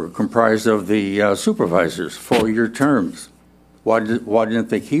were comprised of the supervisors, 4-year terms. Why didn't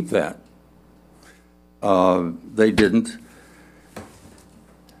they keep that? They didn't.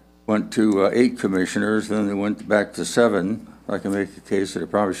 Went to 8 commissioners, then they went back to 7. I can make a case that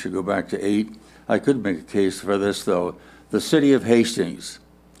it probably should go back to 8. I could make a case for this, though. The city of Hastings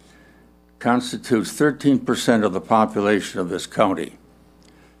constitutes 13% of the population of this county.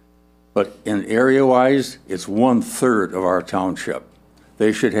 But in area-wise, it's 1/3 of our township.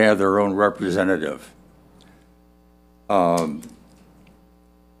 They should have their own representative. 2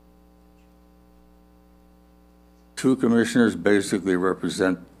 commissioners basically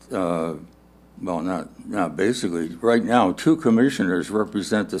represent, well, not basically. Right now, 2 commissioners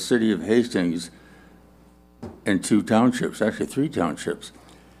represent the city of Hastings and 2 townships, actually 3 townships.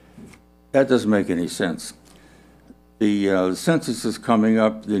 That doesn't make any sense. The census is coming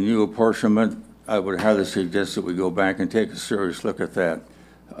up, the new apportionment. I would highly suggest that we go back and take a serious look at that.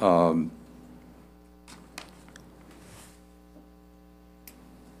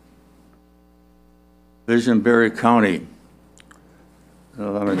 Vision Berry County.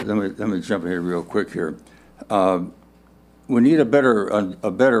 Let me jump in here real quick here. We need a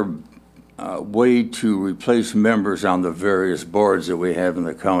better way to replace members on the various boards that we have in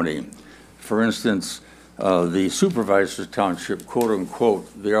the county. For instance, the supervisors township, quote unquote,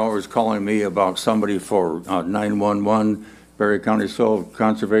 they're always calling me about somebody for 911, Berry County Soil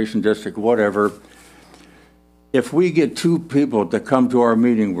Conservation District, whatever. If we get 2 people to come to our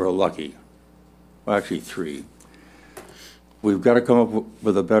meeting, we're lucky. Well, actually 3. We've got to come up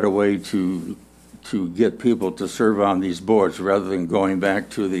with a better way to get people to serve on these boards rather than going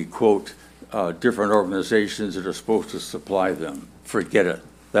back to the quote, different organizations that are supposed to supply them. Forget it.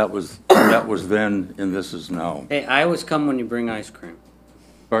 That was then, and this is now. Hey, I always come when you bring ice cream.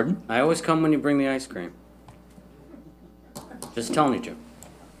 Pardon? I always come when you bring the ice cream. Just telling you, Jim.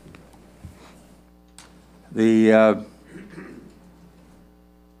 The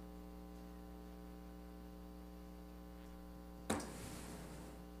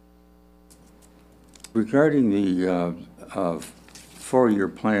regarding the 4-year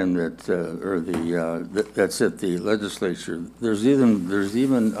plan that's at the legislature, there's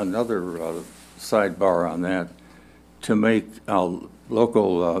even another sidebar on that to make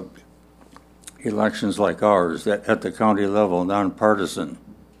local elections like ours at the county level nonpartisan.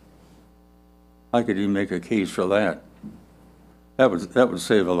 I could even make a case for that. That would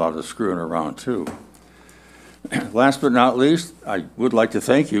save a lot of screwing around too. Last but not least, I would like to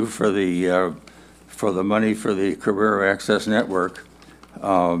thank you for the money for the Career Access Network.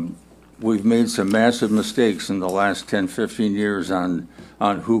 We've made some massive mistakes in the last 10, 15 years on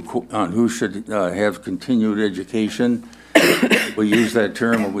who should have continued education. We use that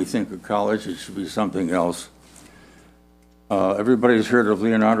term when we think of college. It should be something else. Everybody's heard of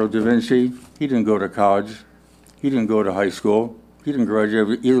Leonardo da Vinci. He didn't go to college. He didn't go to high school. He didn't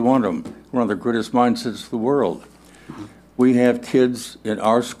graduate either one of them. One of the greatest mindsets of the world. We have kids in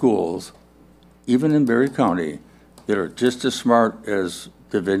our schools, even in Berry County, that are just as smart as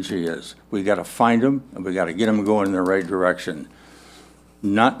Da Vinci is. We got to find them, and we got to get them going in the right direction.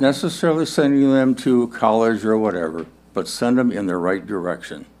 Not necessarily sending them to college or whatever, but send them in the right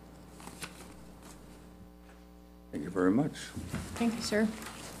direction. Thank you very much. Thank you, sir.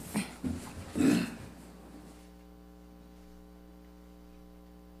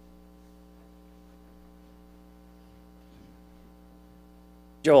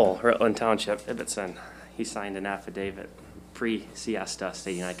 Joel, Rutland Township, Ibbotson. He signed an affidavit pre-siesta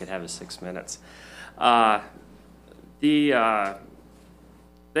stating I could have his 6 minutes. The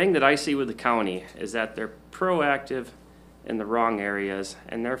thing that I see with the county is that they're proactive in the wrong areas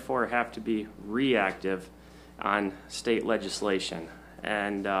and therefore have to be reactive on state legislation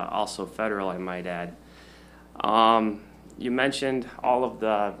and also federal, I might add. You mentioned all of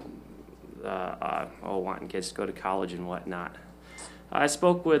the wanting kids to go to college and whatnot. I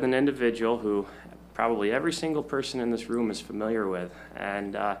spoke with an individual who probably every single person in this room is familiar with,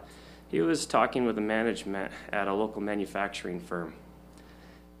 and he was talking with the management at a local manufacturing firm.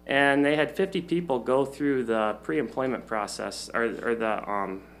 And they had 50 people go through the pre-employment process, or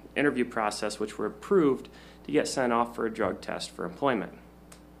the interview process, which were approved to get sent off for a drug test for employment.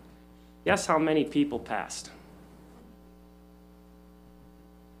 Guess how many people passed?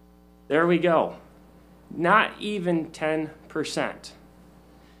 There we go. Not even 10%.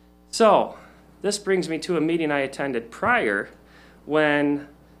 So, this brings me to a meeting I attended prior when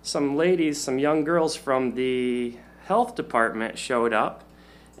some ladies, some young girls from the health department showed up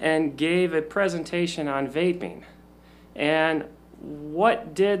and gave a presentation on vaping. And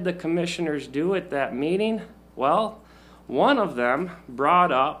what did the commissioners do at that meeting? Well, one of them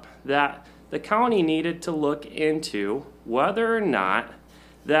brought up that the county needed to look into whether or not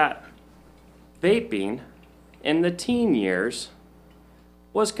that vaping in the teen years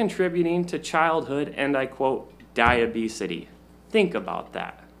was contributing to childhood, and I quote, diabesity. Think about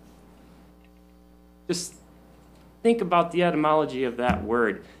that. Just think about the etymology of that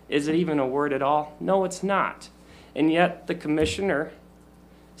word. Is it even a word at all? No, it's not. And yet the commissioner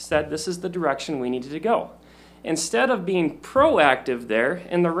said this is the direction we needed to go. Instead of being proactive there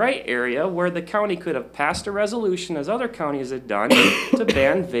in the right area where the county could have passed a resolution, as other counties had done, to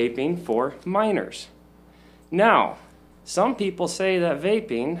ban vaping for minors. Now, some people say that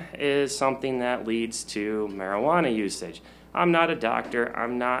vaping is something that leads to marijuana usage. I'm not a doctor,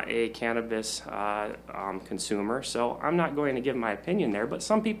 I'm not a cannabis consumer, so I'm not going to give my opinion there, but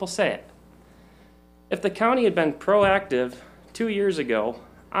some people say it. If the county had been proactive 2 years ago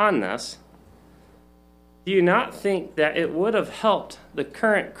on this, do you not think that it would have helped the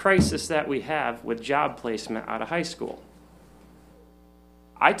current crisis that we have with job placement out of high school?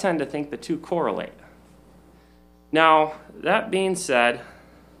 I tend to think the two correlate. Now, that being said,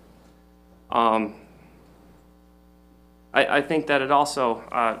 I think that it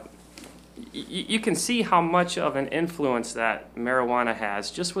also, you can see how much of an influence that marijuana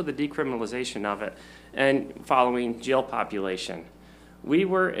has just with the decriminalization of it and following jail population. We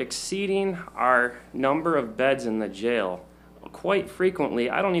were exceeding our number of beds in the jail quite frequently.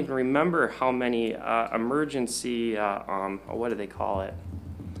 I don't even remember how many emergency, what do they call it?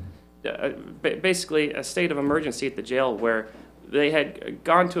 Basically a state of emergency at the jail where they had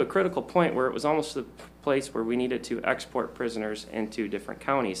gone to a critical point where it was almost the place where we needed to export prisoners into different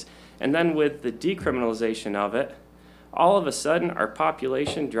counties. And then with the decriminalization of it, all of a sudden our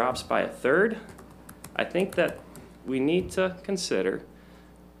population drops by 1/3. I think that we need to consider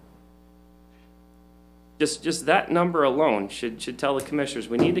just that number alone should tell the commissioners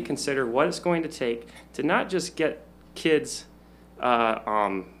we need to consider what it's going to take to not just get kids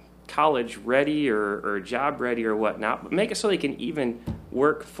college ready or job ready or whatnot, but make it so they can even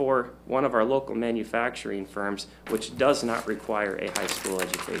work for one of our local manufacturing firms, which does not require a high school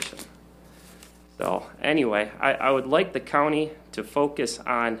education. So anyway, I would like the county to focus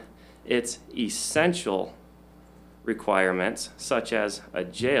on its essential requirements, such as a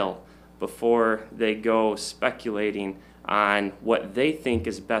jail, before they go speculating on what they think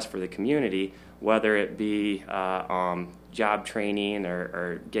is best for the community, whether it be job training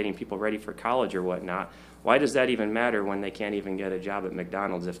or getting people ready for college or whatnot. Why does that even matter when they can't even get a job at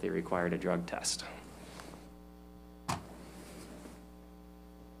McDonald's if they required a drug test?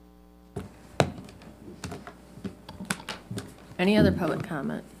 Any other public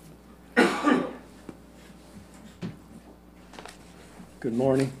comment? Good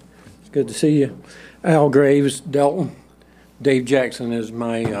morning. It's good to see you. Al Graves, Delton. Dave Jackson is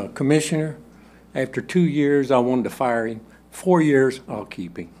my commissioner. After 2 years, I wanted to fire him. 4 years, I'll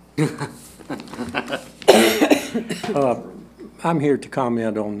keep him. I'm here to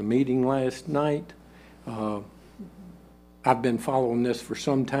comment on the meeting last night. I've been following this for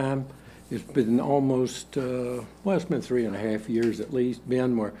some time. It's been almost, it's been 3.5 years at least,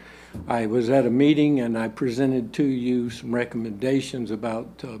 Ben, where I was at a meeting and I presented to you some recommendations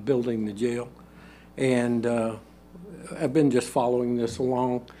about building the jail. And I've been just following this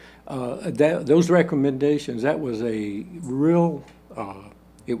along. Those recommendations, that was a real,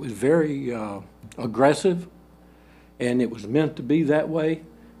 it was very aggressive, and it was meant to be that way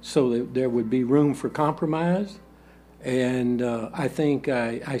so that there would be room for compromise. And I think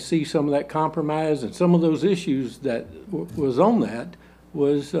I see some of that compromise, and some of those issues that was on that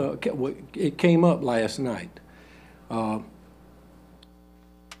was, it came up last night.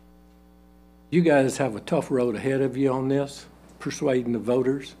 You guys have a tough road ahead of you on this, persuading the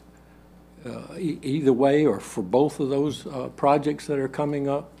voters. either way or for both of those projects that are coming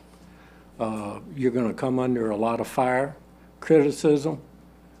up. You're going to come under a lot of fire, criticism.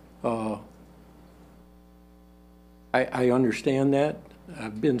 I understand that.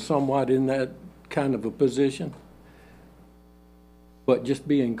 I've been somewhat in that kind of a position. But just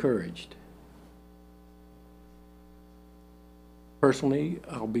be encouraged. Personally,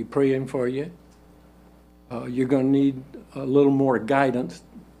 I'll be praying for you. You're going to need a little more guidance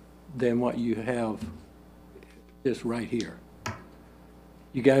than what you have just right here.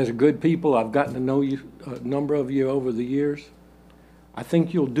 You guys are good people. I've gotten to know you, a number of you over the years. I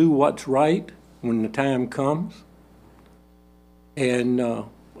think you'll do what's right when the time comes. And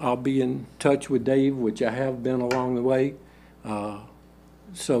I'll be in touch with Dave, which I have been along the way.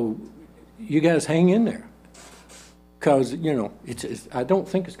 So you guys hang in there. Because, you know, I don't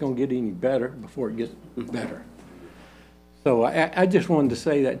think it's going to get any better before it gets better. So I just wanted to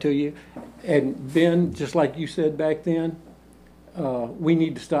say that to you. And Ben, just like you said back then, we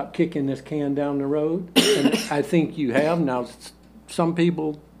need to stop kicking this can down the road. And I think you have. Now, some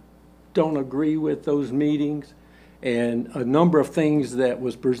people don't agree with those meetings. And a number of things that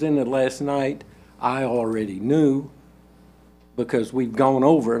was presented last night, I already knew because we've gone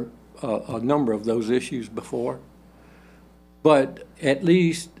over a number of those issues before. But at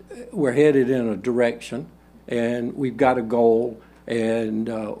least we're headed in a direction, and we've got a goal, and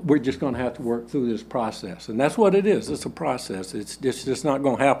we're just going to have to work through this process. And that's what it is. It's a process. It's just not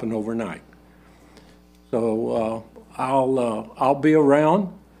going to happen overnight. So I'll be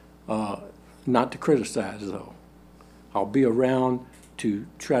around, not to criticize, though. I'll be around to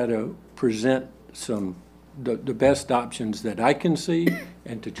try to present the best options that I can see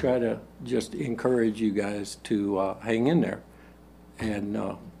and to try to just encourage you guys to hang in there.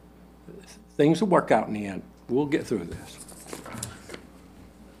 And things will work out in the end. We'll get through this.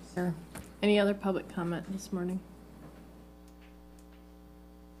 Sure. Any other public comment this morning?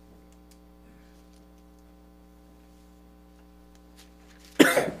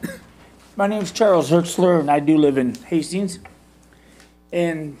 My name is Charles Hertzler, and I do live in Hastings.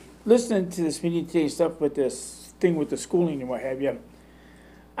 And listening to this meeting today, stuff with this thing with the schooling and what have you,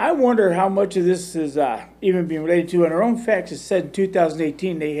 I wonder how much of this is even being related to. In our own facts, it said in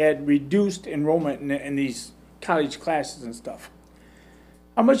 2018 they had reduced enrollment in these college classes and stuff.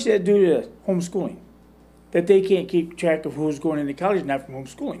 How much did that do to homeschooling? That they can't keep track of who's going into college not from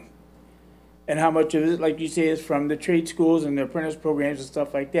homeschooling. And how much of it, like you say, is from the trade schools and the apprentice programs and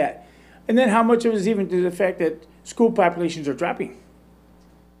stuff like that. And then how much of it is even to the fact that school populations are dropping.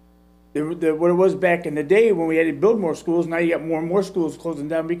 What it was back in the day when we had to build more schools, now you got more and more schools closing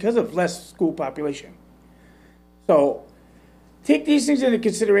down because of less school population. So take these things into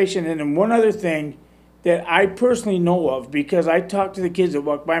consideration. And then one other thing that I personally know of, because I talk to the kids that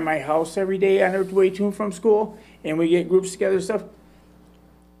walk by my house every day on their way to and from school, and we get groups together and stuff.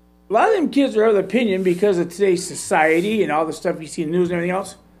 A lot of them kids are of the opinion, because of today's society and all the stuff you see in the news and everything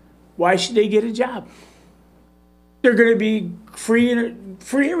else, why should they get a job? They're going to be free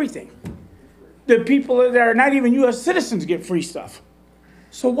everything. The people that are not even U.S. citizens get free stuff.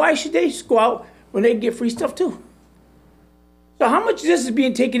 So why should they go out when they get free stuff too? So how much of this is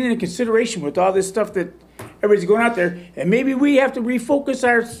being taken into consideration with all this stuff that everybody's going out there? And maybe we have to refocus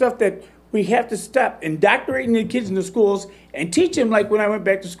our stuff, that we have to stop indoctrinating the kids in the schools and teach them, like when I went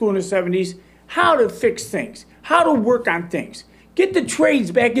back to school in the 70s, how to fix things, how to work on things. Get the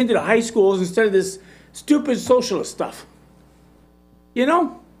trades back into the high schools instead of this stupid socialist stuff. You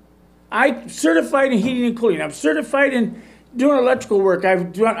know, I'm certified in heating and cooling. I'm certified in doing electrical work.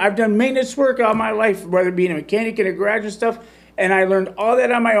 I've done maintenance work all my life, whether it be a mechanic in a garage and stuff, and I learned all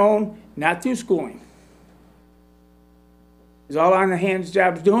that on my own, not through schooling. It's all on the hands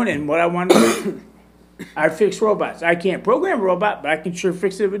jobs doing it, and what I want to do. I fix robots. I can't program a robot, but I can sure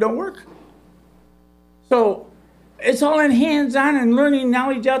fix it if it don't work. So it's all in hands-on and learning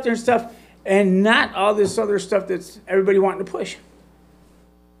knowledge out there and stuff, and not all this other stuff that's everybody wanting to push.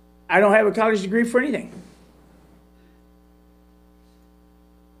 I don't have a college degree for anything.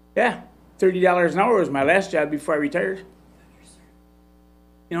 Yeah, $30 an hour was my last job before I retired.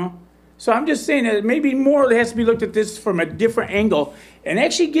 You know? So I'm just saying that maybe more has to be looked at this from a different angle and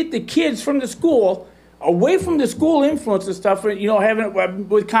actually get the kids from the school, away from the school influence and stuff, you know, having it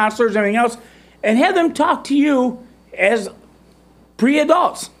with counselors and everything else, and have them talk to you as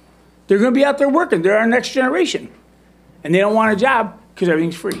pre-adults. They're going to be out there working. They're our next generation. And they don't want a job because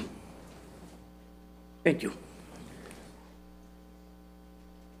everything's free. Thank you.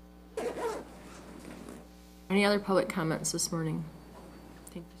 Any other public comments this morning?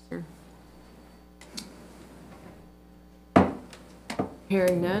 Thank you, sir.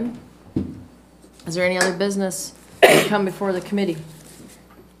 Hearing none, Is there any other business to come before the committee?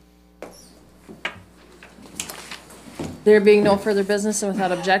 There being no further business and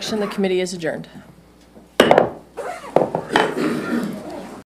without objection, the committee is adjourned.